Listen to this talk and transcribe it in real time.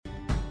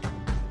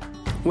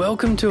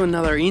Welcome to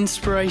another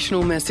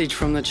inspirational message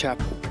from the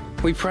chapel.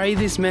 We pray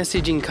this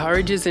message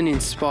encourages and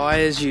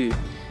inspires you.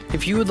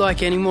 If you would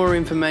like any more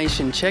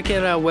information, check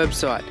out our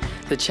website,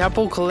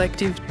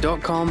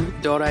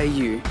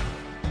 thechapelcollective.com.au.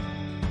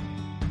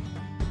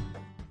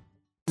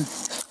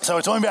 So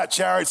we're talking about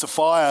chariots of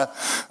fire.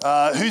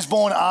 Who's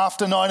born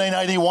after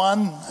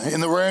 1981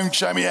 in the room?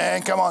 Show me your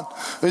hand, come on.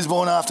 Who's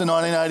born after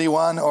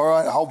 1981? All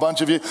right, a whole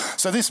bunch of you.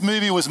 So this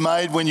movie was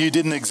made when you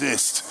didn't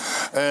exist.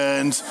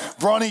 And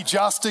Bronny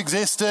just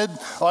existed.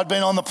 I'd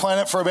been on the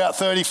planet for about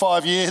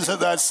 35 years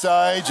at that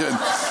stage.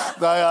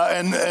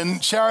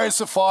 And Chariots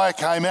of Fire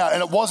came out,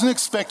 and it wasn't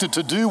expected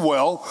to do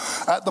well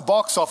at the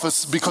box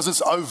office because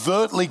it's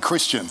overtly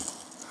Christian.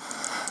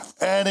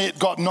 And it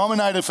got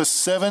nominated for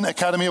 7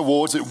 Academy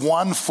Awards. It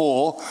won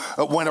 4.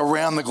 It went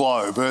around the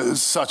globe. It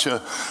was such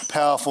a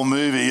powerful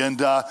movie.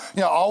 And, I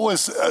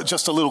was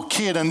just a little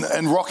kid,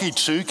 and Rocky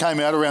 2 came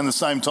out around the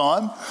same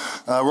time.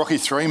 Rocky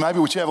 3, maybe,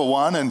 whichever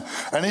one. And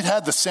it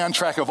had the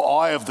soundtrack of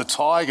Eye of the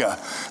Tiger.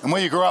 And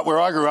where I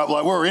grew up,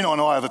 like, we're in on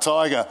Eye of the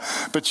Tiger.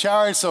 But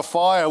Chariots of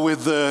Fire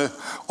with the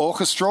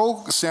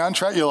orchestral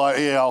soundtrack, you're like,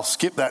 yeah, I'll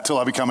skip that till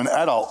I become an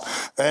adult.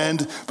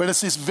 But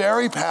it's this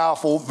very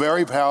powerful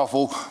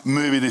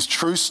movie, this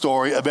true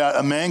story about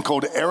a man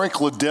called Eric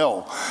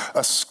Liddell,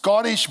 a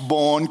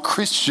Scottish-born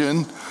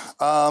Christian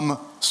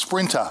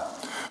sprinter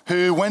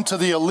who went to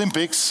the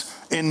Olympics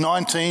in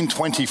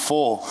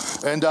 1924.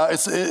 And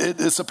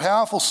it's a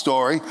powerful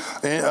story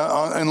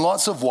in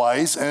lots of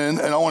ways,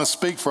 and I want to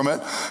speak from it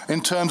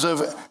in terms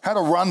of how to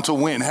run to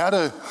win, how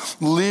to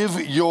live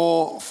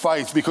your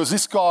faith, because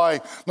this guy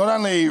not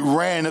only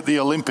ran at the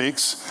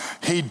Olympics,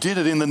 he did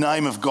it in the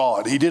name of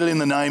God. He did it in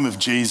the name of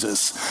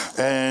Jesus.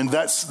 And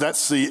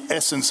that's the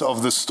essence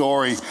of the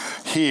story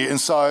here.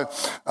 And so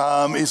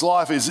his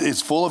life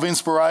is full of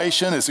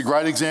inspiration. It's a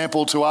great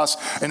example to us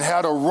in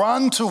how to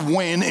run to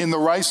win in the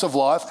race of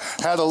life,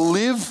 how to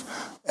live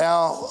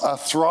our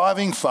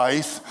thriving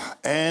faith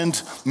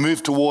and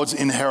move towards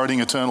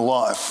inheriting eternal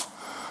life.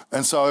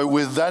 And so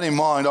with that in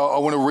mind, I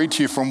want to read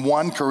to you from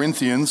 1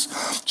 Corinthians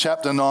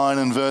chapter 9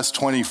 and verse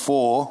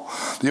 24.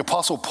 The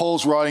Apostle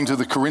Paul's writing to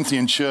the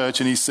Corinthian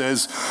church, and he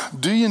says,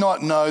 "Do you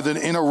not know that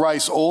in a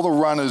race all the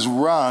runners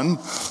run,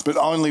 but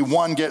only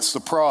one gets the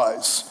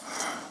prize?"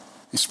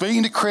 He's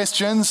speaking to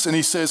Christians, and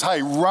he says,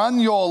 hey, run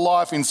your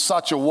life in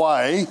such a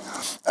way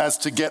as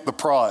to get the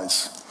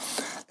prize.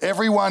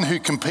 Everyone who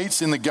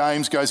competes in the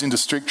games goes into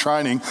strict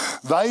training.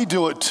 They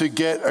do it to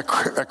get a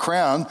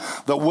crown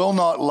that will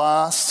not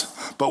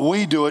last, but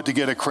we do it to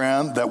get a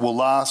crown that will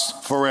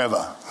last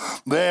forever.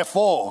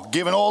 Therefore,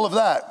 given all of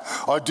that,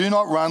 I do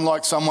not run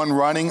like someone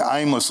running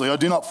aimlessly. I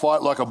do not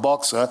fight like a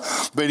boxer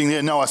beating the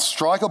air. No, I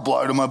strike a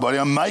blow to my body.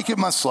 I make it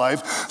my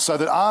slave so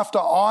that after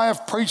I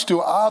have preached to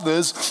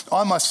others,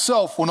 I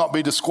myself will not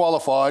be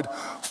disqualified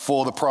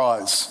for the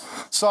prize.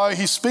 So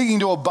he's speaking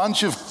to a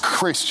bunch of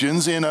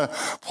Christians in a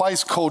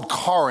place called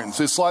Corinth.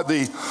 It's like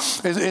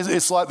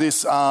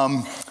this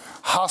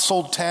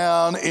hustle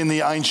town in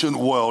the ancient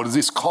world. It's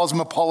this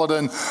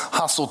cosmopolitan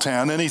hustle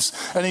town. And he's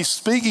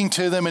speaking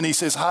to them, and he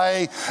says,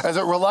 hey, as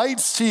it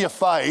relates to your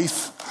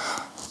faith,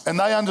 and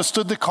they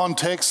understood the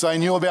context. They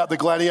knew about the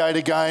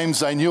gladiator games.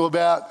 They knew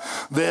about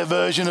their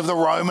version of the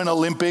Roman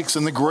Olympics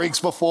and the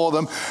Greeks before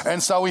them.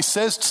 And so he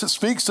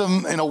speaks to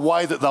them in a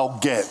way that they'll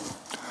get.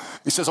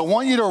 He says, I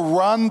want you to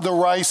run the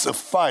race of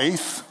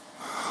faith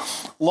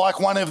like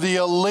one of the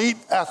elite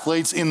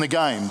athletes in the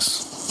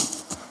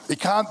games.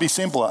 It can't be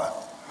simpler.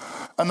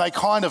 And they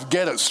kind of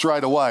get it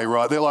straight away,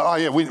 right? They're like, oh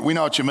yeah, we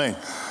know what you mean.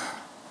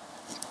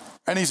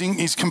 And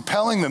he's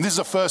compelling them. This is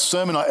the first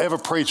sermon I ever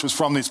preached was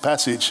from this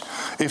passage.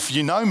 If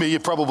you know me, you're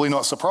probably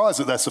not surprised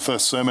that that's the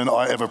first sermon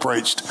I ever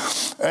preached.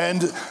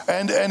 And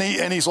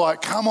he's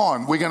like, come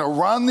on, we're going to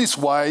run this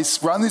race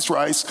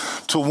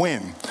to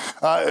win.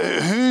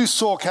 Who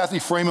saw Kathy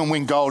Freeman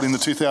win gold in the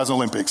 2000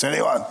 Olympics?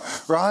 Anyone,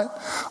 right?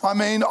 I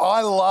mean,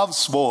 I love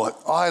sport.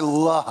 I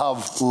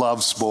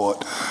love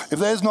sport. If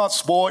there's not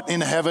sport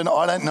in heaven,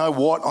 I don't know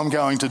what I'm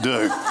going to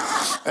do.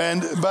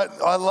 But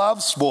I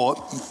love sport.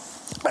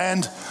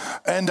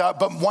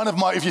 But one of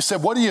my, if you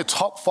said, what are your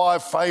top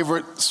 5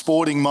 favourite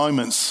sporting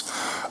moments?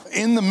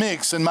 In the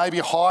mix, and maybe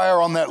higher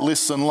on that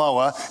list than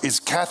lower, is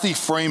Kathy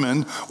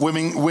Freeman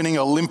winning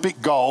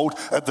Olympic gold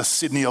at the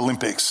Sydney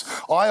Olympics.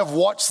 I have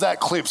watched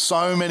that clip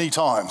so many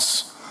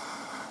times.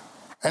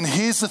 And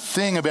here's the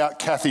thing about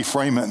Kathy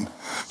Freeman.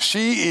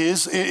 She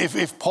is,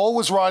 if Paul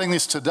was writing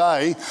this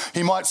today,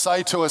 he might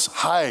say to us,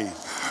 hey,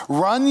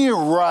 run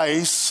your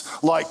race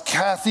like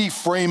Kathy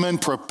Freeman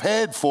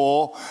prepared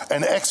for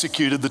and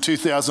executed the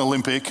 2000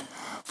 Olympic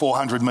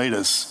 400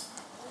 metres.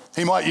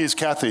 He might use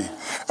Kathy.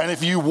 And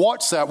if you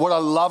watch that, what I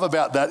love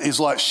about that is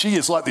like she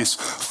is like this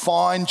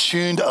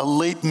fine-tuned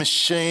elite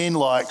machine.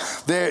 Like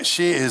there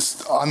she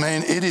is. I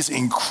mean, it is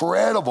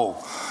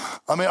incredible.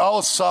 I mean, I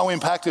was so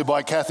impacted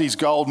by Kathy's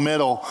gold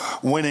medal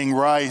winning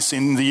race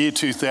in the year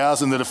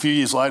 2000 that a few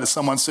years later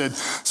someone said,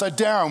 so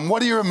Darren, what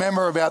do you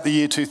remember about the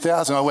year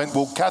 2000? I went,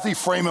 well, Kathy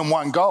Freeman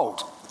won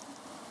gold,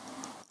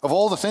 of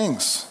all the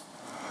things.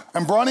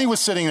 And Bronny was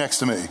sitting next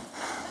to me.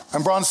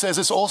 And Bron says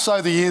it's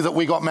also the year that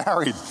we got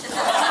married.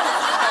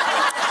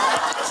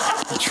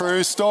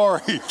 True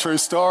story.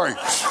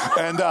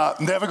 And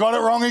never got it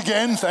wrong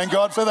again, thank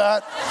God for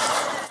that.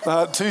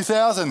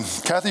 2000,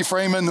 Kathy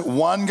Freeman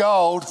won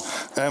gold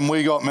and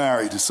we got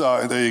married.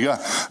 So there you go.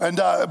 And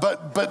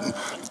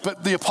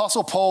but the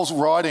Apostle Paul's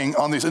writing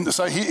on this. And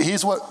so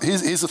here's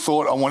the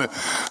thought I want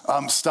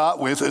to start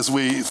with as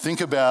we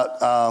think about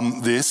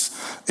this.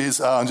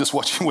 Is I'm just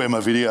watching where my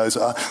videos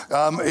are.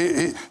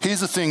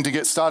 Here's the thing to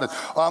get started.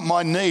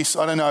 My niece,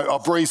 I don't know,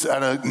 Bree's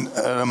at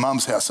a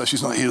mum's house, so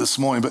she's not here this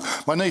morning. But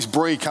my niece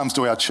Bree comes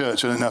to our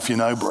church. I don't know if you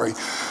know Bree,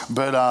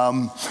 but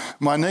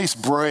my niece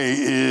Bree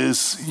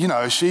is,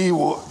 she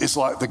is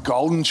like the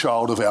golden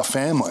child of our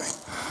family,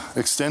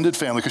 extended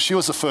family, because she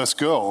was the first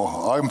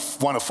girl. I'm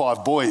one of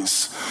 5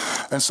 boys.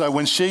 And so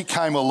when she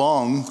came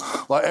along,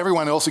 like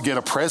everyone else would get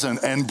a present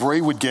and Bree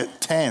would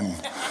get 10.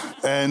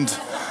 And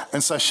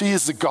so she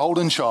is the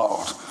golden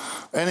child.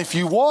 And if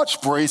you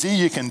watch Breezy,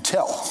 you can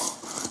tell.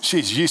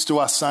 She's used to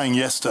us saying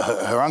yes to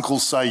her. Her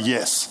uncles say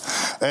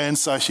yes. And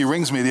so she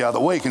rings me the other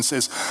week and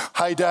says,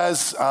 "Hey,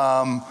 Daz,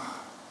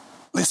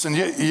 listen,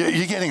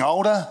 you're getting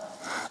older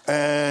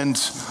and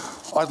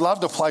I'd love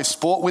to play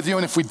sport with you.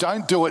 And if we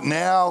don't do it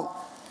now,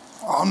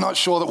 I'm not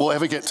sure that we'll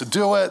ever get to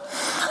do it.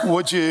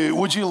 Would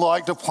you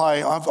like to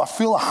play?" I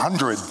feel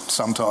 100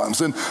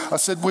 sometimes. And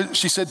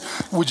she said,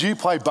 "Would you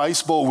play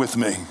baseball with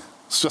me?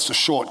 It's just a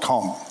short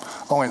comp."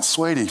 I went,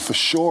 "Sweetie, for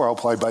sure I'll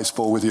play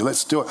baseball with you.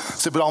 Let's do it." I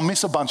said, "But I'll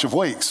miss a bunch of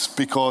weeks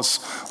because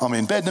I'm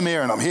in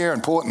Bednamere and I'm here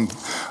in Port." And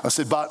I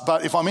said,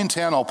 but if I'm in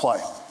town, I'll play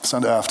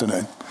Sunday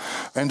afternoon.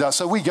 And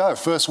so we go,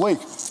 first week.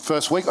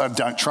 I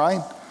don't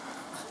train.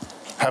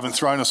 Haven't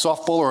thrown a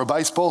softball or a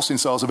baseball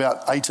since I was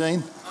about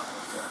 18.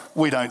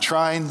 We don't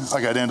train.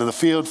 I go down to the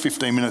field,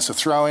 15 minutes of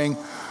throwing.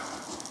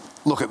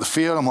 Look at the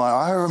field. I'm like,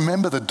 I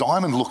remember the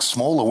diamond looked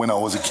smaller when I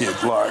was a kid.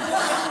 Like,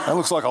 it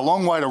looks like a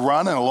long way to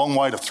run and a long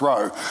way to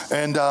throw.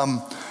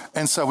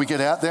 And so we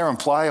get out there and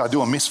play. I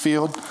do a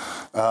misfield.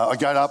 I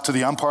go up to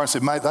the umpire and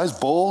said, "Mate, those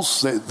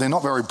balls, they're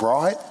not very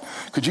bright.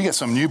 Could you get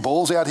some new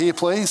balls out here,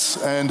 please?"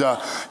 And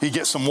he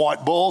gets some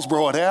white balls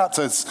brought out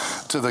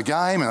to the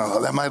game,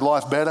 and that made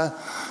life better.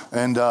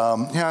 And,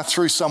 I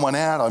threw someone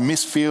out. I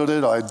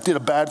misfielded. I did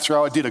a bad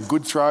throw. I did a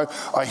good throw.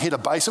 I hit a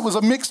base. It was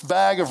a mixed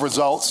bag of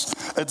results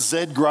at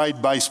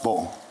Z-grade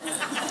baseball.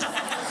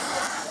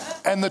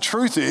 And the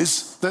truth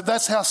is that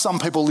that's how some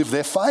people live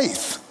their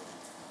faith.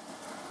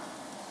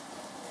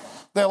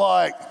 They're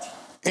like,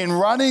 in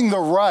running the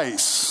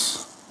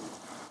race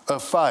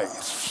of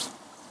faith,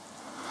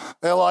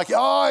 they're like,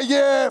 "Oh,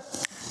 yeah, a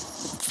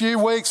few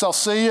weeks, I'll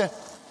see you."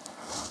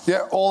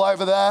 Yeah, all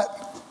over that.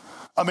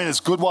 I mean, it's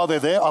good while they're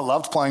there. I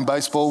loved playing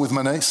baseball with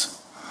my niece.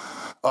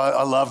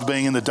 I loved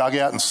being in the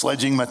dugout and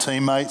sledging my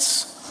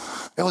teammates.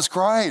 It was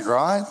great,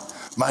 right?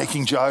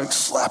 Making jokes,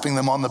 slapping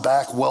them on the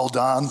back, well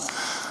done,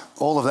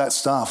 all of that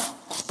stuff.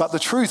 But the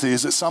truth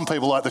is that some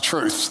people, like the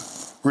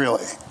truth,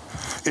 really,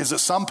 is that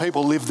some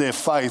people live their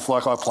faith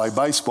like I play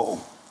baseball.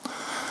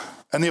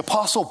 And the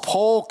Apostle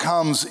Paul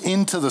comes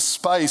into the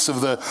space of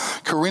the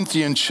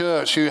Corinthian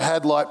church who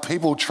had like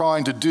people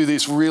trying to do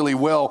this really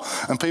well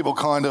and people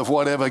kind of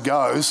whatever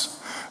goes.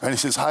 And he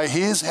says, "Hey,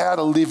 here's how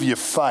to live your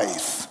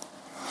faith.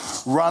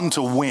 Run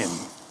to win.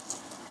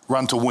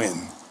 Run to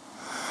win."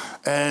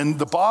 And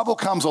the Bible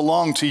comes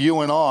along to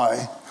you and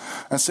I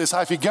and says,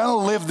 "Hey, if you're going to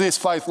live this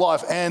faith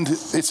life, and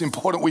it's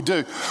important we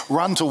do,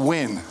 run to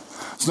win."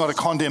 It's not a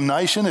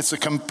condemnation. It's a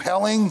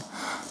compelling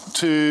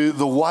to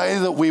the way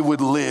that we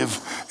would live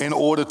in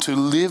order to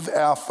live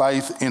our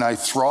faith in a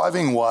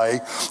thriving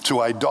way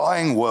to a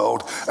dying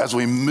world as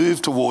we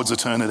move towards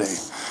eternity.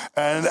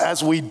 And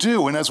as we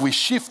do, and as we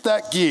shift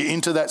that gear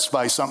into that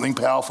space, something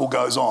powerful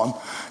goes on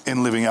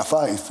in living our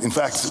faith. In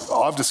fact,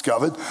 I've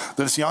discovered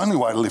that it's the only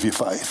way to live your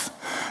faith.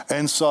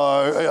 And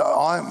so,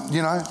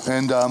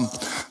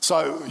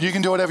 so you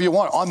can do whatever you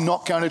want. I'm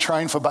not going to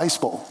train for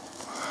baseball.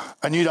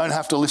 And you don't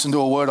have to listen to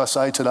a word I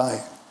say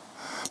today.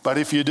 But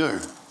if you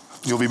do,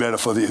 you'll be better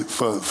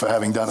for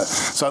having done it.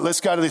 So let's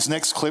go to this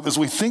next clip as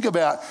we think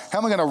about how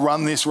am I going to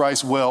run this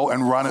race well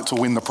and run it to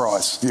win the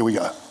prize. Here we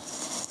go.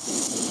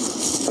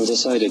 I've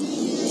decided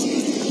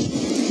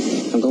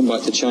I'm going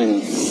back to China.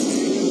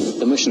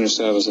 The missionary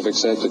service have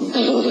accepted me.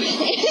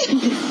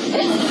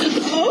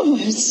 Oh,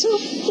 I'm so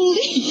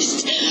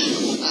pleased.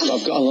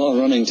 I've got a lot of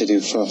running to do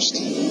first.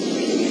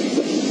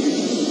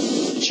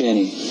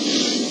 Jenny,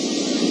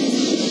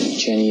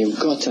 you've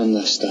got to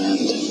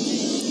understand.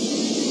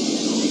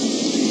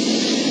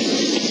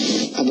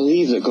 I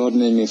believe that God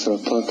made me for a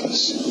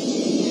purpose.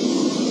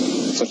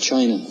 For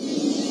China.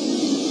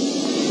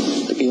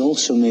 But He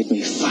also made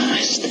me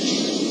fast.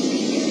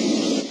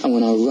 And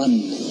when I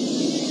run,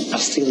 I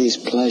feel His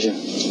pleasure.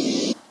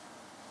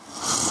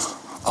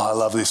 I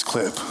love this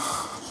clip.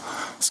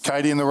 Is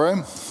Katie in the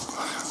room?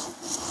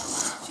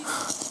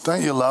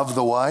 Don't you love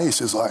the way he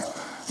says like,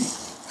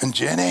 "And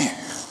Jenny,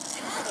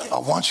 I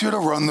want you to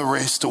run the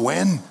race to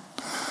win,"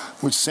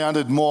 which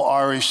sounded more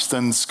Irish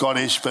than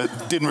Scottish,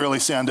 but didn't really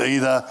sound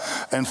either.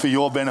 And for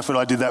your benefit,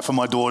 I did that for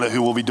my daughter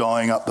who will be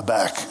dying up the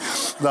back.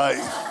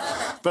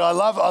 But I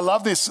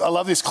love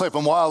this clip,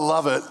 and why I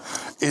love it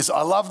is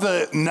I love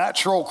the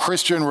natural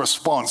Christian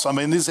response. I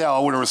mean, this is how I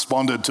would have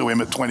responded to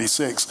him at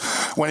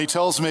 26. When he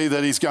tells me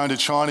that he's going to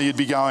China, you'd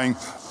be going,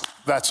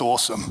 that's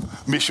awesome,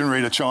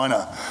 missionary to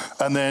China.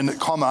 And then,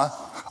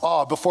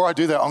 before I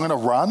do that, I'm going to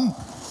run.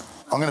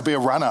 I'm going to be a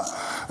runner.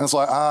 And it's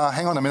like,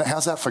 hang on a minute,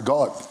 how's that for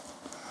God?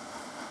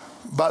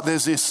 But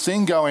there's this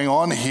thing going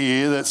on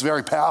here that's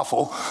very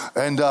powerful.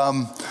 But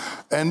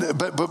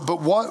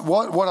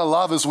what I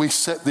love as we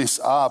set this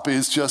up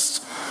is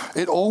just,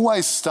 it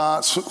always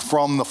starts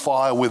from the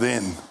fire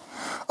within.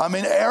 I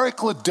mean,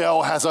 Eric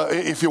Liddell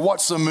if you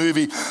watch the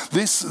movie,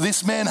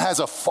 this man has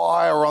a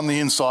fire on the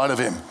inside of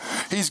him.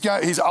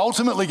 He's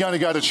ultimately going to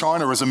go to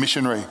China as a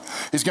missionary.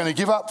 He's going to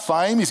give up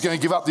fame. He's going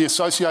to give up the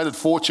associated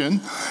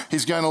fortune.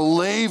 He's going to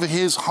leave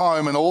his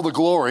home and all the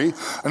glory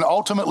and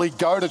ultimately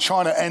go to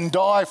China and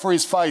die for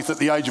his faith at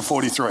the age of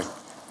 43.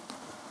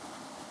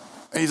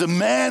 He's a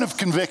man of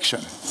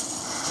conviction.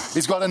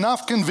 He's got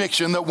enough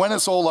conviction that when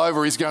it's all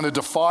over, he's going to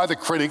defy the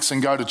critics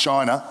and go to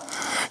China.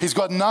 He's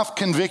got enough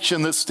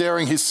conviction that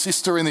staring his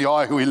sister in the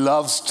eye, who he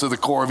loves to the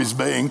core of his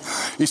being,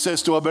 he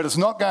says to her, but it's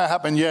not going to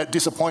happen yet,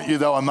 disappoint you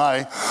though I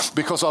may,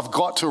 because I've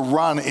got to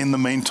run in the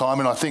meantime,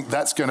 and I think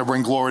that's going to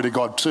bring glory to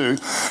God too.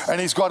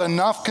 And he's got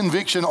enough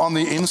conviction on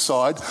the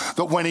inside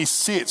that when he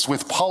sits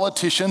with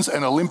politicians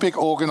and Olympic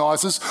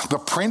organisers, the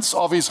prince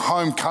of his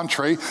home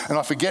country, and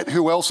I forget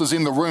who else is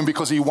in the room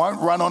because he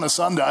won't run on a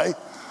Sunday,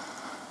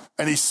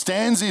 and he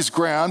stands his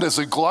ground as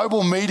the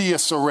global media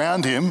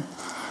surround him,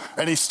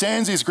 and he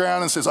stands his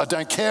ground and says, I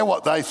don't care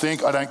what they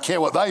think, I don't care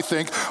what they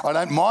think, I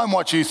don't mind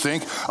what you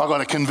think, I've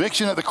got a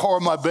conviction at the core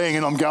of my being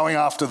and I'm going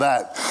after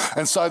that.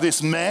 And so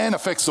this man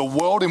affects the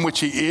world in which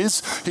he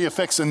is, he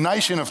affects the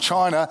nation of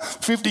China.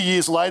 50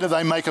 years later,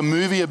 they make a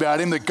movie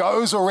about him that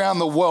goes around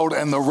the world,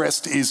 and the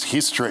rest is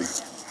history.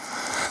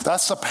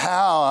 That's the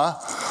power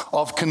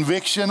of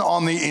conviction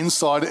on the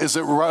inside as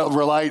it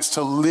relates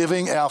to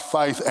living our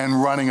faith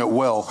and running it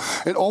well.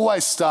 It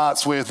always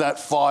starts with that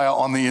fire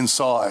on the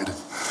inside.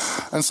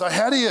 And so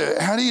how do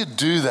you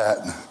do that?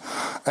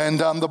 And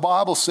the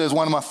Bible says,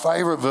 one of my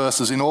favourite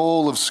verses in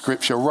all of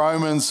Scripture,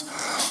 Romans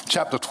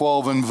chapter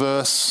 12 and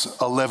verse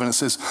 11, it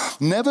says,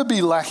 never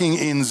be lacking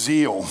in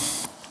zeal.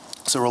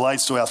 So it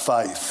relates to our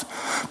faith.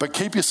 But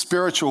keep your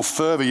spiritual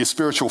fervour, your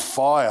spiritual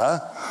fire,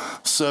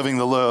 serving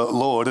the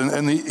Lord.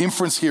 And the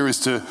inference here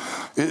is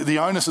the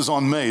onus is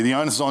on me, the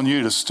onus is on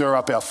you to stir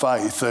up our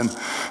faith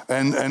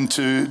and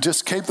to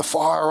just keep the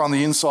fire on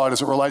the inside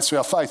as it relates to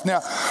our faith.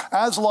 Now,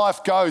 as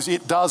life goes,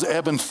 it does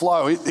ebb and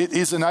flow. It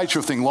is the nature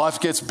of things. Life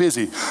gets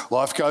busy.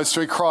 Life goes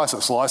through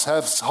crisis. Life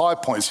has high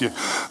points.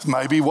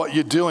 Maybe what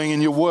you're doing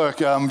in your work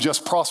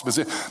just prospers.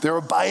 There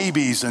are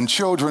babies and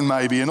children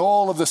maybe and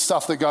all of the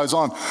stuff that goes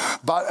on.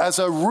 But as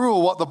a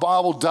rule, what the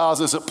Bible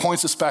does is it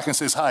points us back and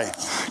says, hey,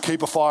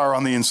 keep a fire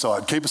on the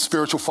inside. Keep a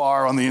spiritual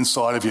fire on the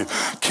inside of you.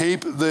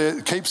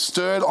 Keep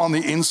stirred on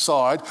the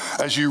inside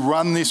as you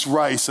run this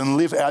race and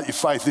live out your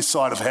faith this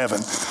side of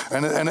heaven.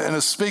 And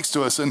it speaks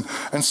to us.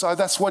 And so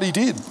that's what he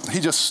did. He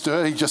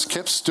just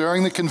kept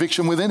stirring the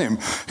conviction within him.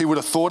 He would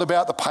have thought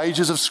about the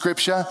pages of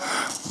Scripture.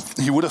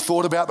 He would have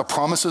thought about the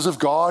promises of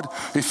God.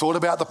 He thought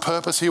about the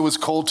purpose he was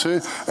called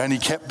to. And he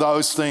kept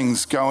those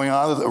things going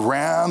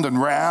round and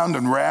round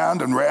and round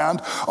and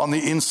round on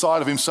the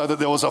inside of him, so that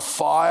there was a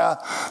fire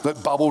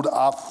that bubbled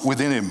up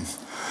within him.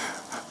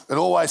 It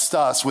always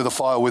starts with a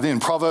fire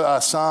within.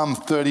 Psalm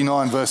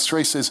 39 verse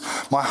 3 says,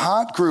 my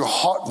heart grew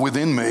hot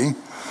within me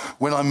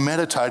when I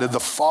meditated, the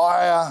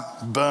fire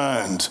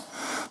burned.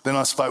 Then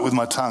I spoke with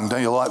my tongue.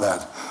 Don't you like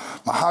that?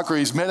 My heart grew.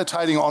 He's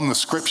meditating on the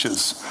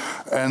Scriptures.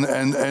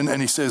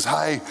 And he says,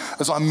 hey,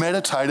 as I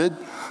meditated,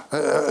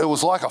 it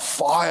was like a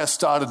fire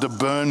started to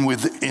burn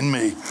within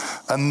me.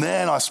 And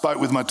then I spoke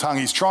with my tongue.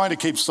 He's trying to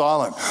keep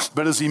silent.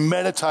 But as he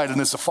meditated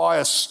and as the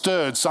fire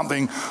stirred,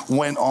 something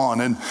went on.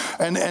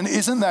 And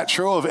isn't that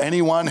true of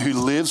anyone who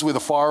lives with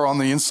a fire on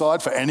the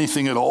inside for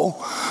anything at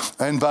all?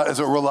 But as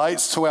it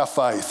relates to our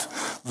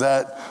faith,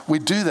 that we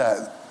do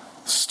that.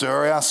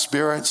 Stir our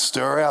spirit,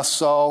 stir our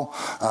soul,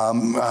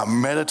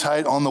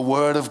 meditate on the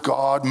word of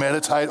God,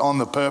 meditate on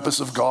the purpose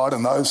of God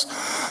and those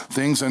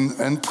things.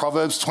 And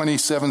Proverbs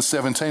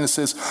 27:17, it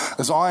says,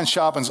 as iron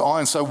sharpens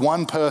iron, so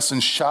one person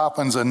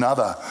sharpens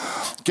another.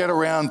 Get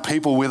around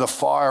people with a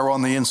fire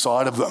on the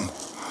inside of them.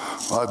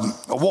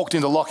 I walked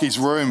into Lockie's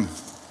room.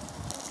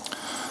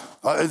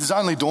 It's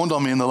only dawned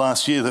on me in the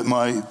last year that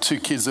my two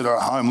kids that are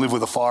at home live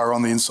with a fire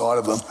on the inside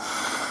of them.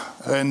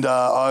 And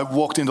I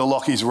walked into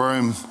Lockie's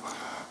room,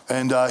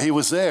 and he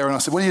was there, and I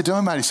said, what are you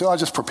doing, mate? He said, I'm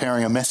just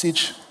preparing a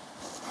message. I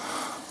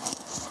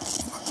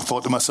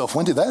thought to myself,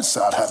 when did that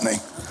start happening?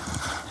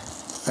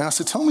 And I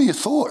said, tell me your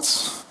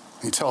thoughts.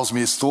 He tells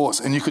me his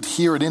thoughts, and you could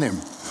hear it in him.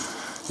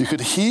 You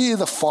could hear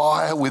the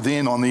fire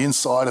within on the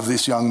inside of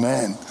this young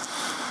man.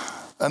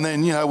 And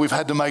then, we've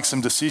had to make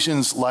some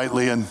decisions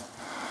lately, and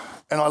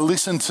I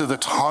listened to the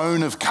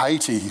tone of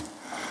Katie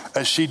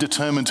as she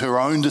determined her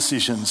own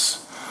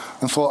decisions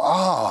and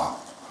thought,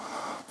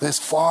 there's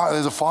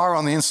a fire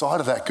on the inside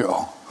of that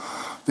girl.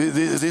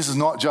 This is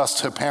not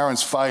just her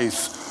parents'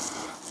 faith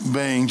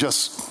being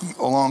just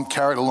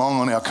carried along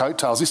on our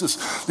coattails. This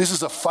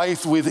is a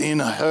faith within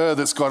her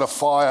that's got a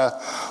fire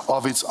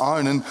of its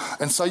own.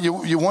 And so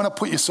you want to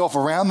put yourself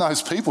around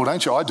those people,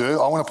 don't you? I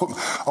do. I'm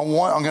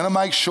going to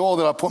make sure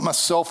that I put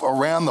myself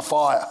around the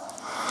fire,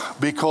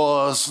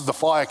 because the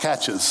fire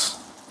catches.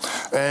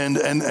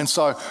 And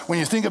so when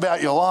you think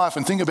about your life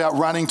and think about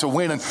running to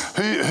win, and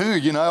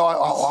who I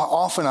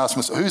often ask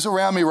myself, who's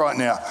around me right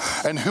now?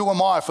 And who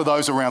am I for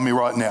those around me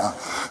right now?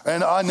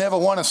 And I never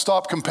want to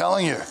stop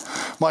compelling you.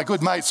 My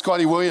good mate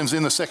Scotty Williams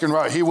in the second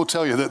row, he will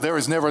tell you that there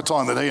is never a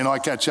time that he and I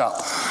catch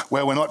up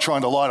where we're not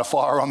trying to light a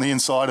fire on the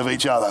inside of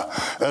each other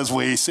as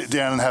we sit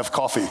down and have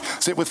coffee.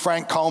 Sit with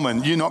Frank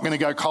Coleman. You're not going to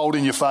go cold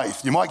in your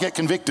faith. You might get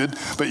convicted,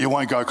 but you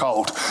won't go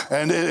cold.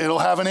 And it'll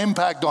have an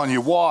impact on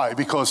you. Why?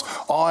 Because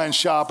iron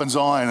sharpens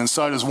iron, and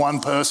so does one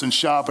person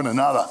sharpen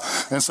another.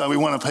 And so we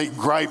want to be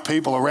great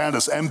people around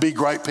us and be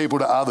great people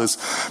to others,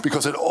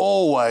 because it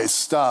always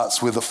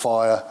starts with the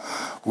fire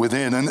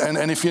within.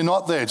 And if you're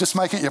not there, just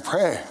make it your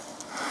prayer.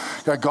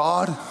 Go,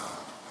 God,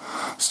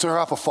 stir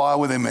up a fire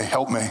within me,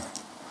 help me.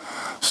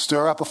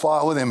 Stir up a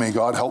fire within me,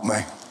 God, help me.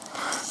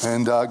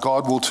 And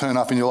God will turn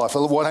up in your life.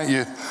 Why don't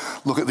you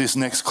look at this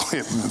next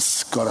clip?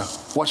 It's got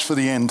to watch for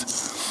the end.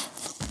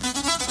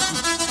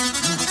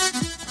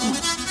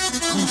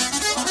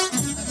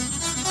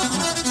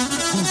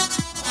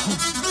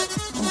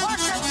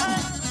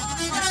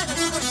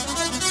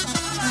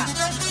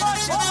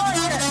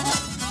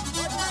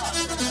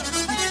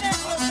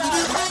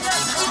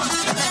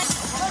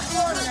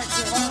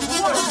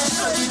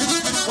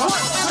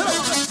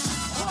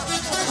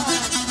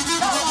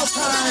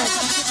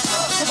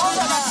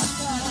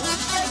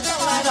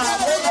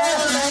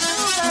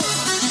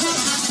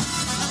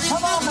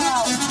 Come on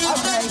now.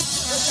 Okay.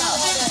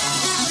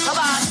 Come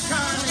on,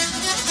 Charlie.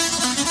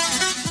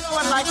 Do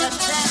it like a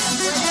champ.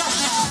 Do it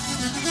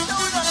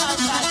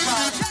like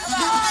that,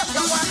 Charlie.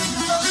 Come on.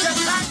 Lose your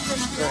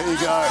tactics. There you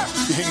go.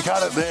 You can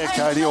cut it there,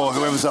 Katie, or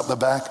whoever's up the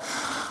back.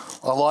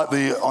 I like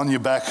the on your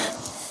back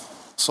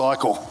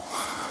cycle.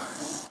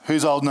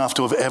 Who's old enough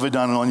to have ever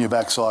done an on your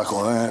back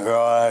cycle?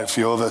 Right, a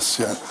few of us.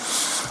 Yeah.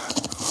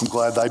 I'm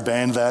glad they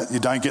banned that. You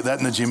don't get that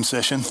in a gym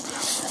session.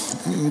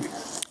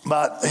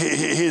 But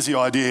here's the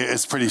idea.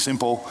 It's pretty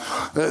simple.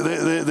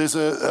 There's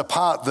a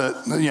part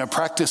that,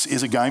 practice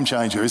is a game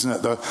changer, isn't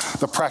it?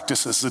 The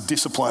practices, the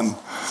discipline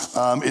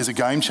is a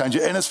game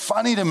changer. And it's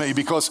funny to me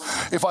because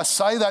if I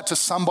say that to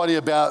somebody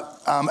about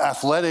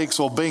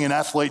athletics or being an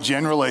athlete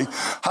generally,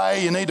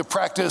 hey, you need to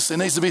practice, there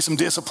needs to be some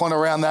discipline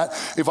around that.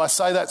 If I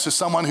say that to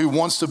someone who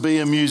wants to be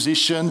a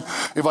musician,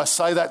 if I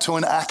say that to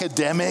an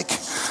academic,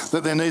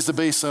 that there needs to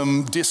be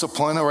some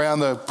discipline around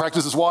the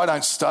practices, why I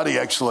don't study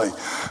actually,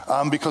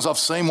 because I've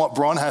seen what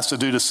Bron has to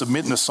do to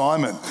submit an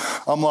assignment.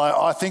 I'm like,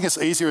 I think it's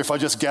easier if I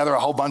just gather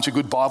a whole bunch of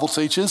good Bible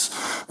teachers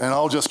and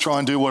I'll just try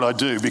and do what I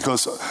do,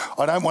 because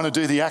I don't want to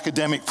do the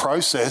academic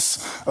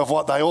process of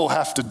what they all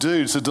have to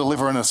do to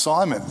deliver an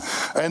assignment.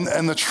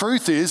 And the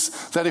truth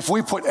is that if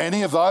we put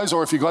any of those,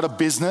 or if you've got a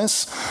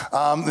business,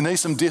 there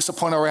needs some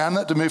discipline around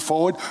it to move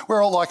forward,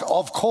 we're all like,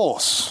 of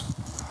course.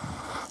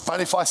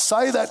 But if I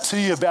say that to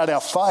you about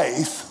our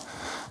faith,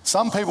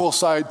 some people will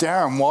say,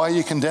 Darren, why are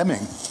you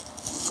condemning?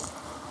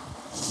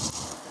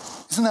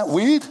 Isn't that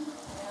weird?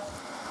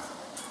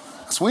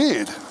 It's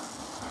weird.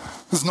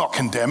 It's not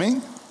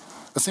condemning.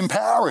 It's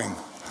empowering.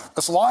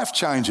 It's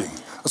life-changing.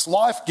 It's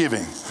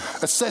life-giving.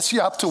 It sets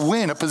you up to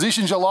win. It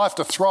positions your life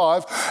to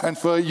thrive and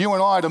for you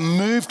and I to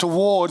move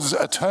towards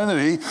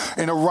eternity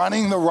in a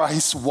running the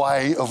race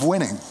way of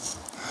winning.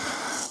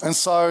 And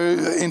so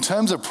in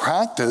terms of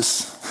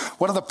practice,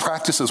 what are the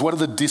practices? What are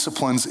the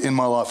disciplines in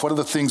my life? What are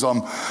the things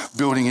I'm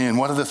building in?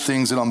 What are the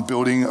things that I'm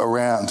building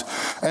around?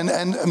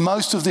 And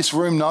most of this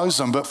room knows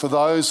them, but for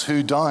those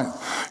who don't,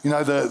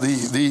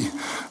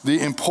 the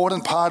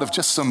important part of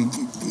just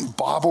some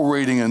Bible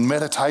reading and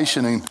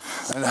meditation and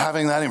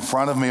having that in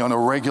front of me on a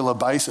regular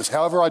basis.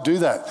 However I do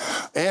that,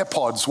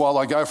 AirPods while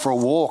I go for a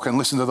walk and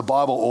listen to the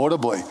Bible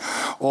audibly,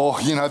 or,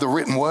 the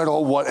written word,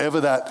 or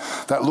whatever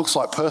that looks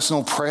like,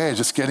 personal prayer,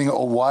 just getting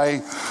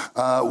away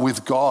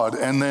with God.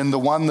 And then the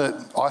one that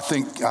I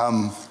think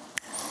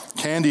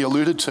Candy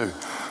alluded to,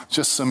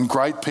 just some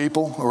great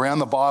people around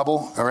the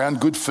Bible, around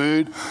good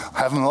food,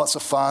 having lots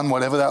of fun,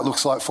 whatever that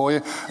looks like for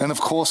you. And of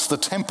course, the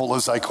temple,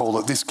 as they call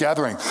it, this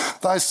gathering.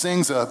 Those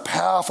things are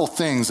powerful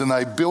things and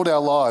they build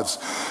our lives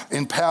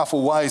in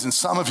powerful ways. And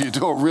some of you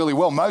do it really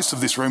well. Most of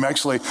this room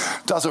actually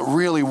does it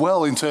really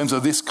well in terms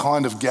of this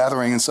kind of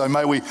gathering. And so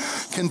may we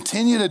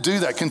continue to do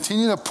that,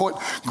 continue to put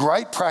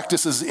great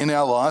practices in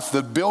our life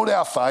that build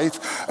our faith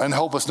and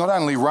help us not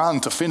only run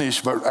to finish,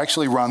 but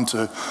actually run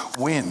to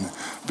win.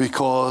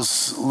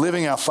 Because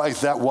living our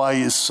faith that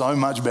way is so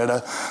much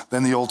better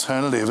than the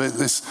alternative.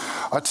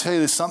 I tell you,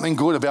 there's something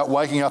good about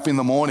waking up in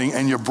the morning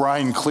and your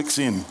brain clicks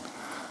in.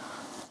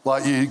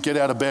 Like you get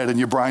out of bed and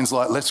your brain's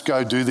like, let's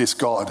go do this,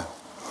 God.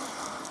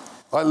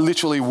 I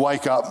literally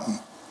wake up,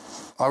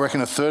 I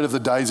reckon a third of the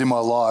days in my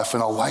life,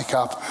 and I'll wake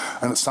up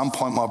and at some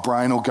point my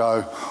brain will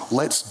go,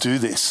 let's do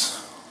this.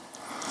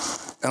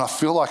 And I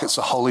feel like it's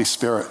the Holy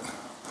Spirit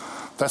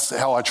That's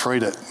how I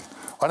treat it.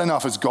 I don't know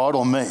if it's God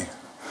or me,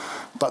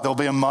 but there'll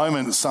be a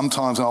moment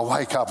sometimes and I'll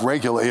wake up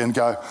regularly and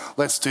go,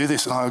 let's do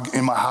this. And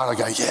in my heart I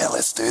go, yeah,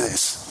 let's do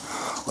this.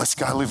 Let's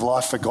go live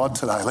life for God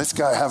today. Let's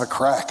go have a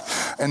crack.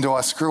 And do I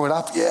screw it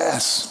up?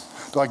 Yes.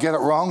 Do I get it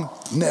wrong?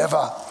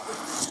 Never.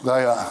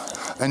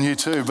 And you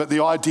too. But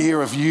the idea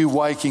of you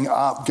waking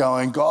up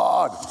going,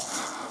 God,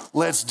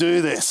 let's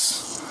do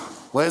this.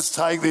 Let's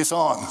take this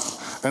on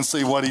and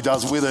see what he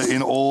does with it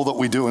in all that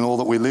we do and all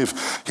that we live.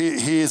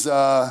 Here's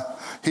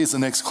the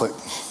next clip.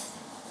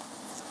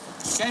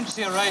 Came to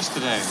see a race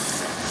today.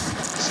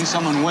 See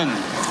someone win.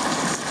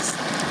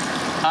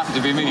 Happened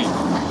to be me.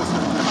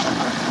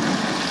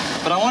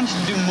 But I want you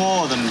to do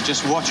more than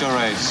just watch a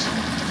race.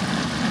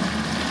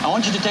 I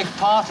want you to take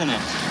part in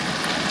it.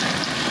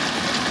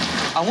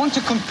 I want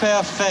to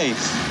compare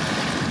faith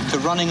to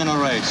running in a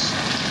race.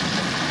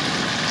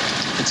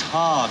 It's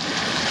hard.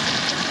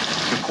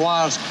 It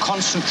requires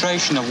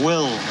concentration of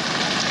will,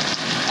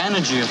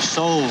 energy of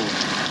soul.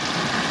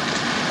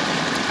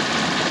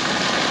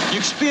 You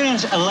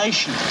experience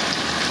elation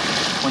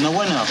when the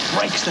winner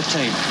breaks the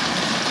tape,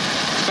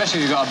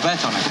 especially if you've got a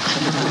bet on it.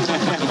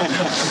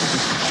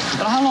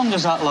 But how long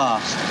does that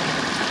last?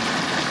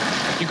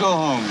 You go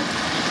home,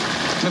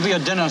 maybe your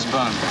dinner's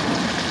burned,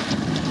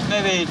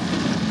 maybe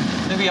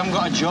you haven't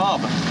got a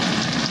job.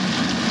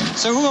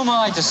 So who am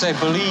I to say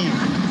believe,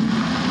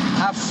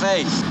 have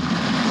faith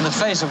in the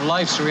face of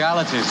life's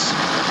realities?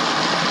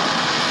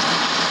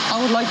 I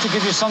would like to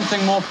give you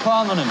something more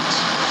permanent,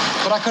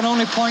 but I can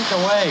only point the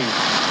way.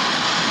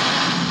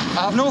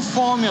 I have no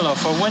formula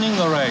for winning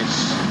the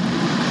race.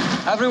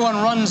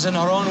 Everyone runs in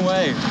her own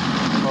way,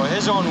 or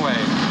his own way.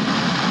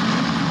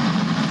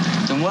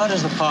 Then where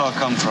does the power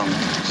come from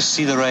to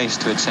see the race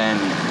to its end?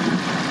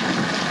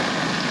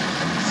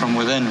 From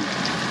within.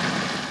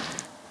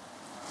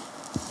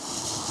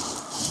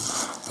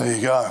 There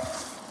you go.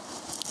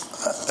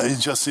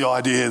 It's just the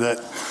idea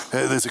that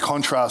there's a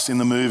contrast in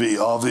the movie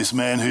of this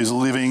man who's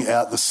living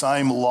out the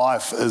same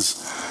life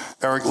as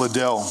Eric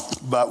Liddell,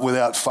 but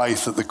without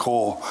faith at the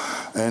core.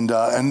 And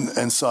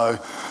so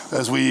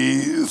as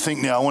we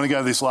think now, I want to go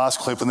to this last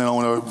clip and then I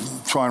want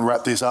to try and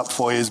wrap this up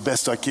for you as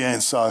best I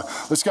can. So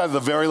let's go to the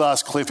very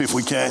last clip if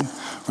we can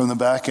from the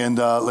back, and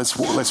let's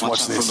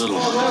watch this. For a little.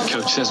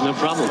 Coach says no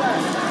problem.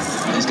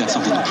 He's got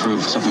something to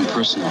prove, something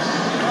personal,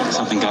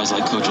 something guys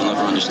like Coach will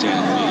never understand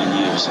in a million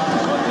years.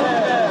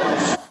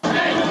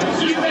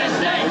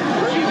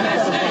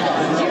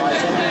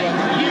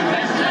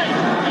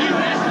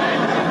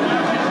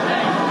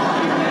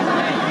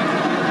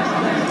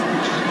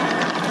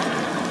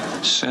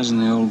 Says in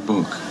the old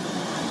book,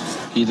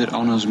 he that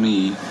honors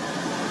me,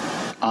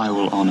 I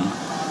will honor.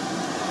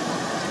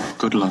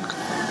 Good luck.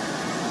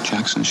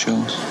 Jackson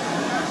shows.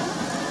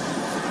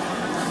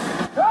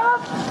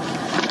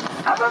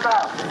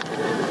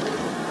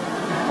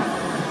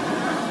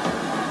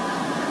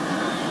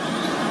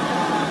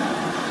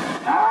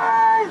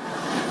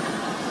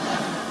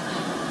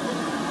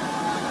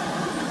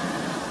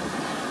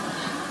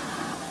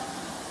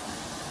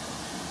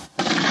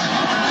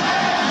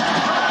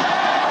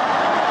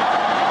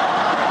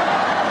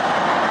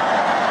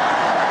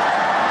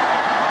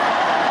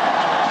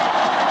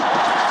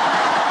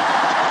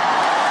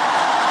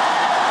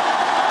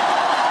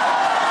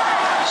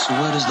 So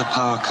where does the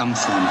power come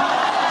from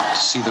to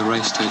see the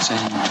race to its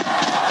end?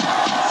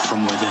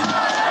 From within.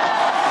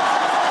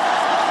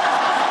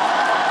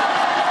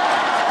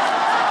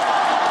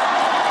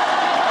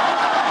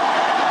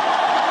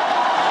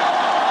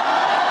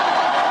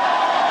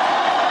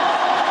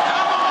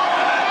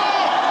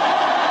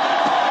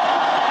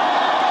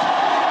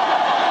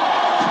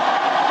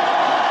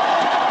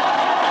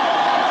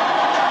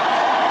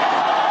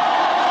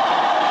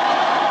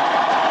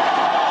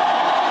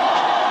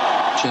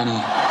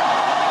 Jenny,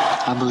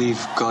 I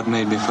believe God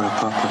made me for a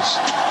purpose.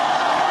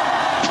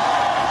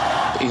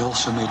 But he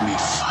also made me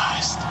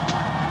fast.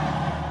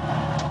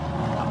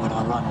 And when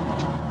I run,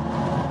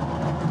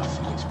 I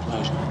feel his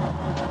pleasure.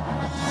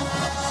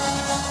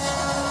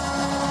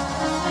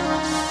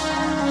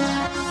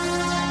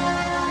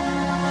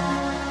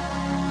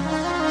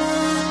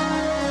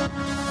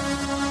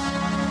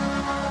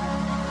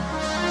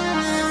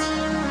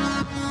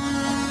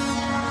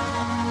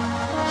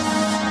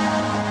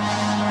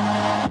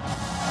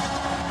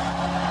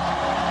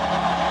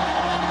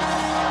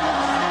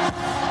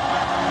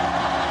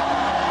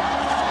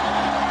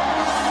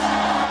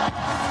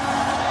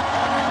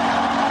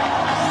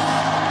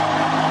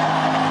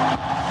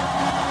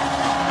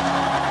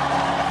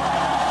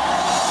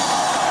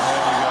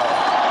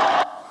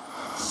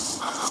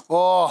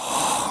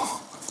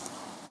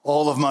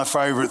 All of my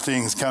favourite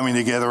things coming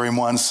together in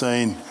one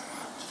scene.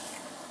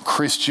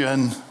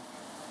 Christian,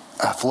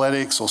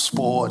 athletics or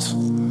sport,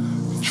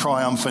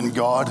 triumphant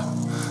God.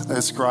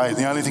 That's great.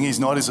 The only thing he's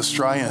not is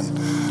Australian.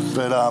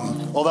 But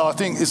although I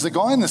think, is the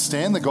guy in the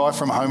stand the guy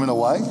from Home and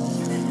Away?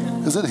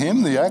 Is it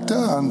him, the actor?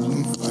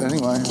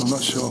 Anyway, I'm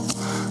not sure.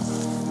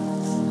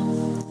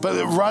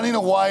 But running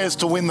away is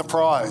to win the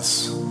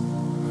prize.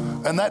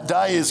 And that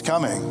day is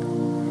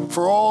coming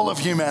for all of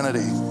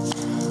humanity.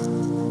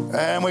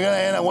 And we're going to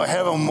enter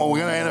heaven, or we're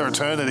going to enter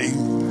eternity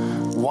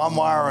one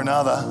way or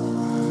another.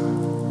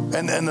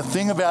 And the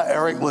thing about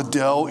Eric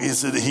Liddell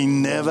is that he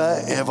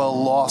never, ever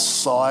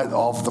lost sight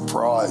of the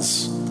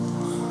prize.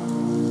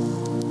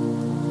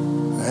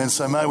 And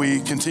so may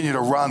we continue to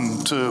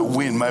run to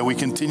win. May we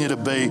continue to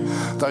be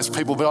those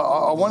people. But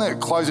I want to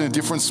close in a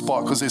different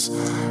spot, because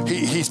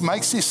he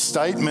makes this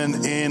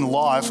statement in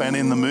life and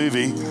in the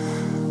movie,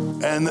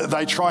 and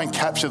they try and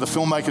capture, the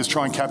filmmakers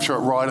try and capture it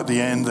right at the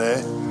end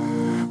there,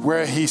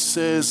 where he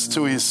says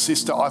to his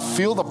sister, I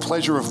feel the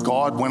pleasure of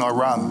God when I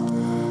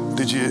run.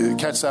 Did you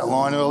catch that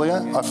line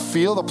earlier? I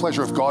feel the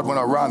pleasure of God when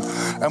I run.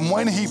 And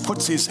when he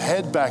puts his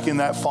head back in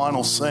that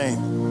final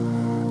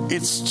scene,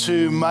 it's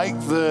to make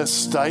the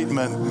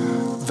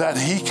statement that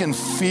he can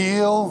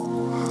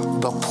feel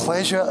the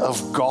pleasure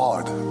of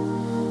God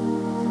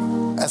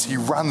as he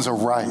runs a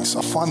race.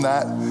 I find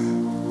that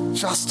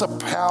just a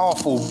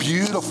powerful,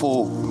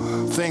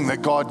 beautiful thing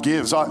that God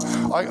gives.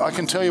 I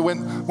can tell you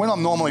when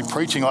I'm normally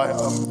preaching,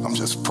 I'm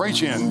just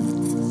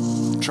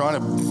preaching,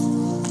 trying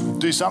to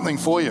do something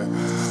for you.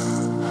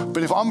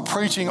 But if I'm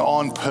preaching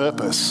on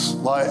purpose,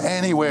 like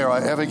anywhere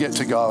I ever get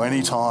to go,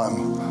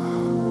 anytime,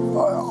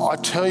 I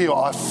tell you,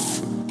 I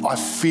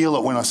feel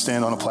it when I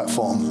stand on a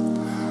platform.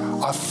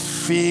 I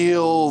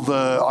feel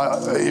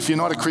if you're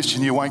not a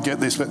Christian, you won't get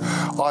this, but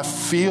I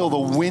feel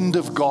the wind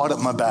of God at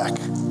my back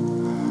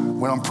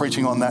when I'm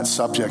preaching on that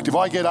subject. If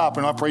I get up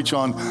and I preach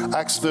on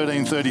Acts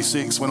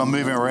 13:36 when I'm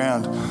moving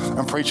around,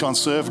 and preach on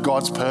serve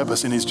God's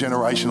purpose in his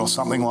generation or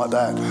something like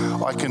that,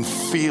 I can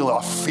feel it.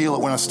 I feel it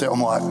when I step.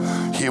 I'm like,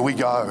 here we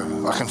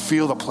go. I can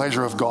feel the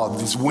pleasure of God.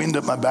 This wind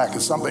at my back.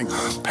 There's something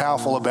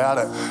powerful about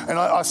it. And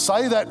I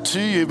say that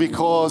to you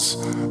because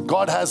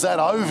God has that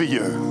over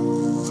you.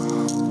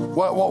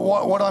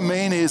 What I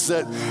mean is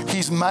that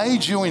he's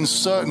made you in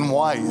certain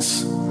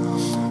ways.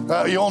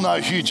 You all know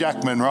Hugh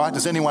Jackman, right?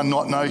 Does anyone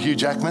not know Hugh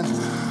Jackman?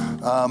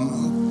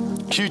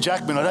 Hugh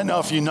Jackman, I don't know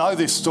if you know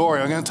this story.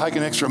 I'm going to take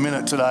an extra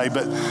minute today,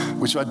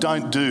 which I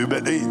don't do.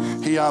 But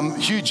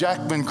Hugh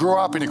Jackman grew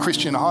up in a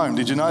Christian home.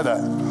 Did you know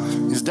that?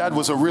 His dad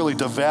was a really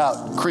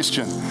devout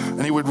Christian,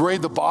 and he would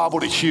read the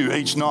Bible to Hugh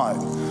each night.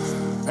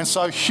 And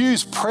so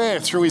Hugh's prayer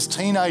through his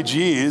teenage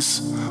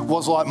years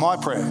was like my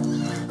prayer.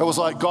 It was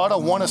like, God, I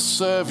want to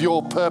serve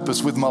your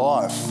purpose with my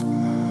life.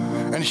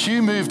 And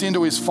Hugh moved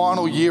into his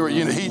final year at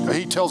uni.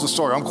 He tells a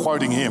story. I'm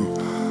quoting him.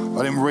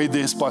 I didn't read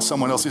this by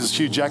someone else. This is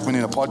Hugh Jackman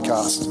in a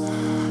podcast.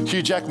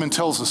 Hugh Jackman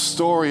tells a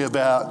story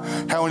about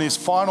how in his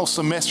final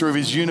semester of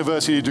his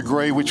university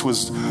degree, which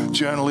was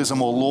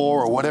journalism or law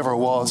or whatever it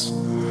was,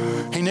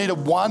 he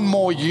needed one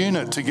more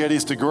unit to get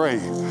his degree.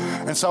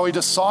 And so he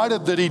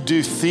decided that he'd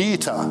do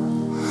theatre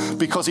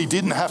because he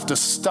didn't have to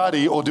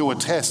study or do a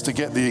test to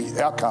get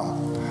the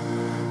outcome.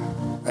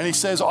 And he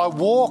says, I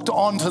walked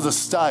onto the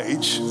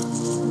stage,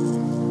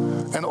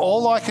 and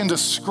all I can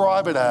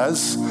describe it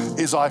as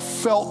is I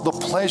felt the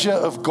pleasure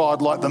of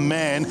God like the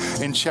man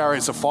in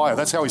Chariots of Fire.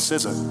 That's how he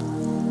says it.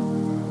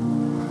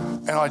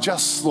 And I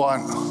just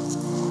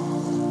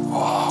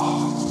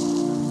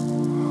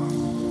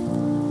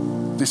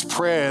this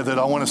prayer that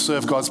I want to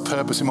serve God's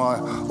purpose in my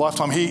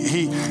lifetime.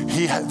 He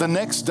the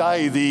next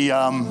day, the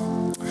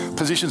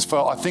positions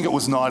for, I think it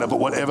was NIDA, but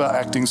whatever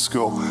acting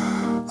school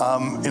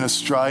in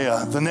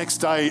Australia, the next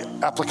day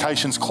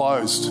applications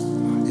closed.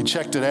 He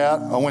checked it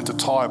out. I went to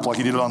type like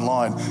he did it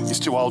online. He's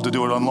too old to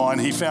do it online.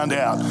 He found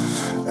out.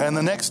 And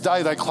the next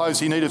day they closed.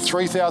 He needed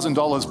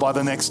 $3,000 by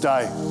the next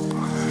day.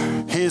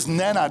 His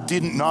nana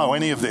didn't know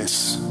any of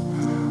this.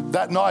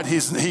 That night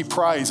he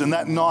prays, and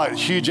that night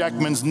Hugh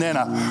Jackman's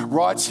nana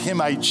writes him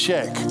a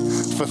check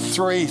for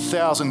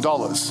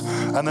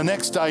 $3,000. And the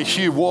next day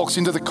Hugh walks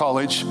into the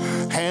college,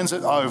 hands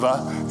it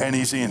over, and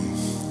he's in.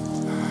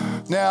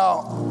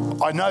 Now,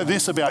 I know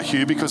this about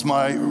Hugh because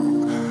my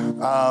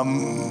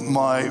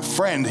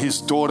friend, his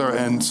daughter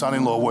and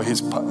son-in-law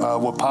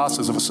were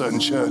pastors of a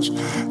certain church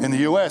in the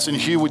US, and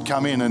Hugh would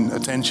come in and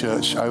attend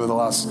church over the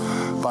last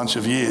bunch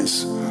of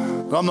years.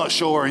 But I'm not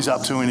sure where he's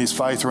up to in his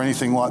faith or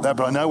anything like that,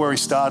 but I know where he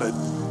started.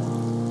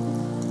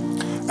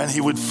 And he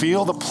would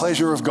feel the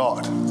pleasure of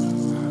God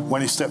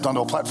when he stepped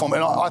onto a platform.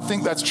 And I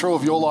think that's true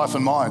of your life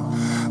and mine.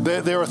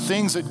 There are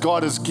things that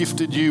God has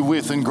gifted you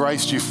with and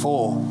graced you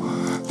for.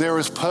 There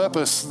is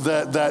purpose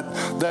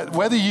that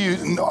whether you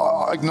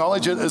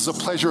acknowledge it as the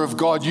pleasure of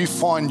God, you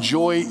find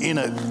joy in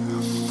it.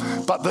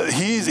 But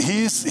here's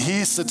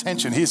the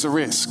tension, here's the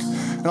risk.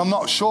 And I'm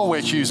not sure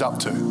where Hugh's up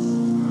to.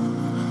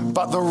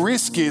 But the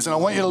risk is, and I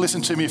want you to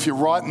listen to me if you're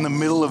right in the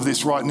middle of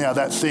this right now,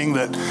 that thing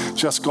that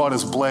just God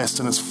has blessed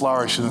and it's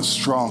flourished and it's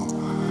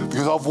strong.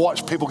 Because I've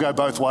watched people go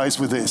both ways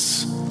with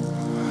this.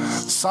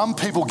 Some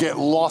people get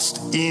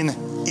lost in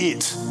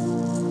it.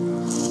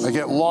 They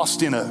get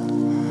lost in it.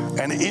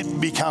 And it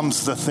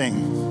becomes the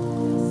thing.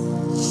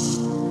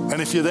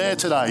 And if you're there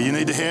today, you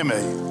need to hear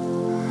me.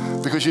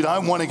 Because you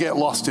don't want to get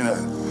lost in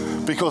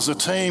it. Because the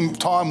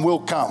time will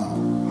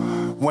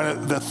come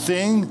when the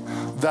thing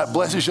that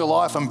blesses your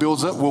life and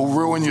builds it will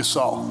ruin your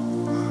soul.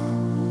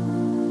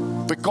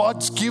 But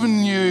God's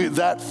given you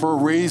that for a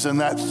reason,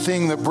 that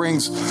thing that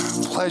brings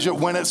pleasure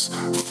when it's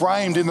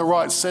framed in the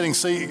right setting.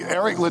 See,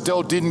 Eric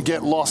Liddell didn't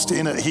get lost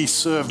in it. He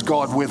served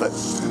God with it.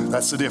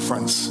 That's the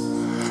difference.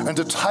 And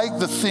to take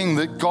the thing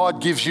that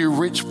God gives you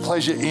rich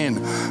pleasure in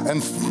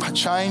and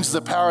change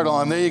the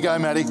paradigm. There you go,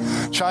 Maddie.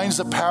 Change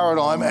the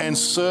paradigm and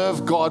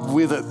serve God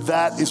with it.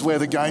 That is where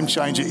the game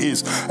changer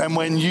is. And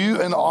when you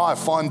and I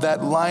find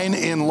that lane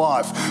in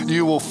life,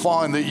 you will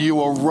find that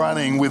you are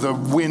running with a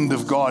wind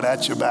of God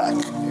at your back.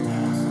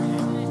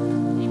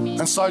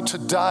 And so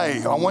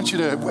today, I want you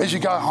to, as you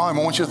go home,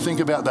 I want you to think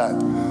about that.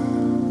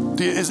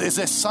 Is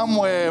there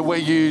somewhere where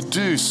you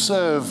do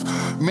serve,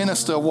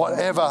 minister,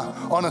 whatever,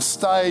 on a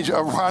stage,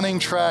 a running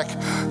track,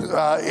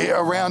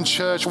 around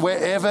church,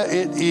 wherever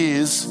it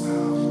is,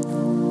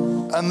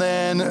 and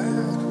then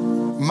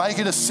make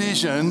a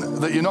decision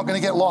that you're not going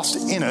to get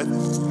lost in it,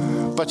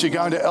 but you're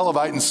going to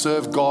elevate and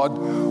serve God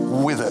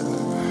with it.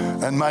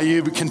 And may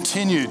you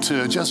continue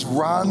to just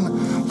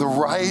run the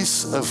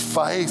race of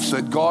faith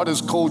that God has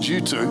called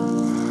you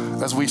to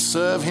as we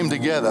serve Him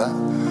together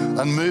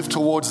and move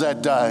towards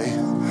that day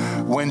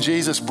when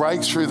Jesus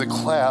breaks through the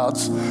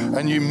clouds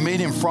and you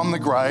meet Him from the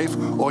grave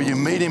or you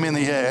meet Him in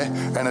the air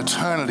and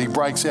eternity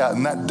breaks out,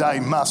 and that day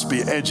must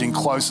be edging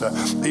closer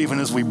even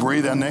as we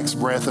breathe our next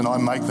breath and I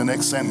make the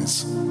next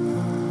sentence.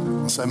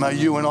 So may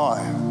you and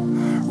I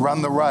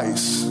run the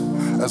race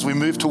as we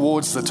move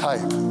towards the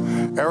tape.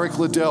 Eric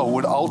Liddell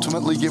would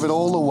ultimately give it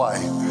all away,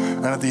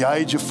 and at the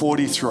age of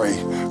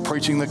 43,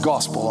 preaching the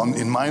gospel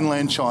in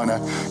mainland China,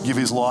 give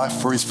his life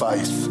for his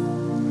faith.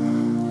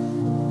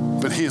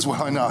 But here's what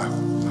I know.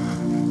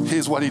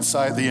 Here's what he'd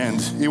say at the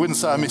end. He wouldn't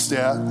say, I missed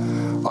out,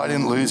 I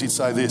didn't lose. He'd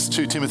say this,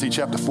 2 Timothy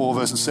chapter 4,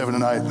 verses 7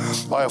 and 8.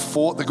 I have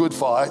fought the good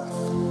fight.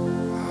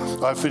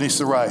 I've finished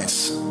the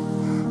race.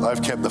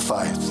 I've kept the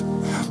faith.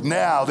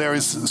 Now there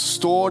is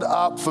stored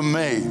up for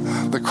me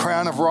the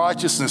crown of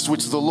righteousness,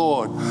 which the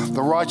Lord,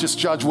 the righteous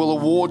judge, will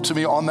award to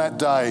me on that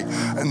day.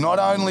 And not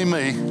only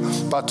me,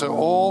 but to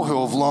all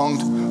who have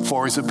longed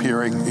for His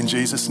appearing. In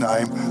Jesus'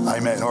 name,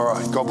 amen. All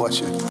right, God bless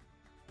you.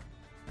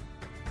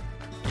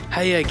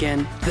 Hey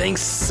again,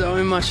 thanks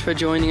so much for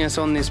joining us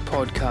on this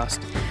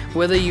podcast.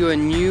 Whether you are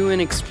new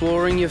and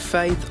exploring your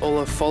faith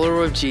or a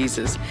follower of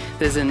Jesus,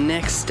 there's a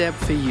next step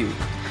for you.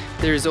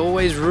 There is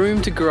always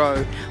room to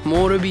grow,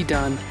 more to be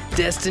done,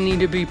 destiny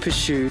to be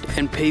pursued,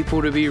 and people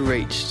to be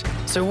reached.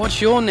 So what's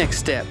your next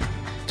step?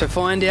 To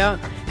find out,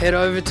 head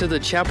over to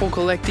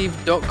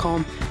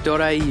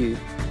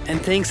thechapelcollective.com.au.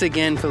 And thanks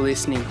again for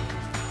listening.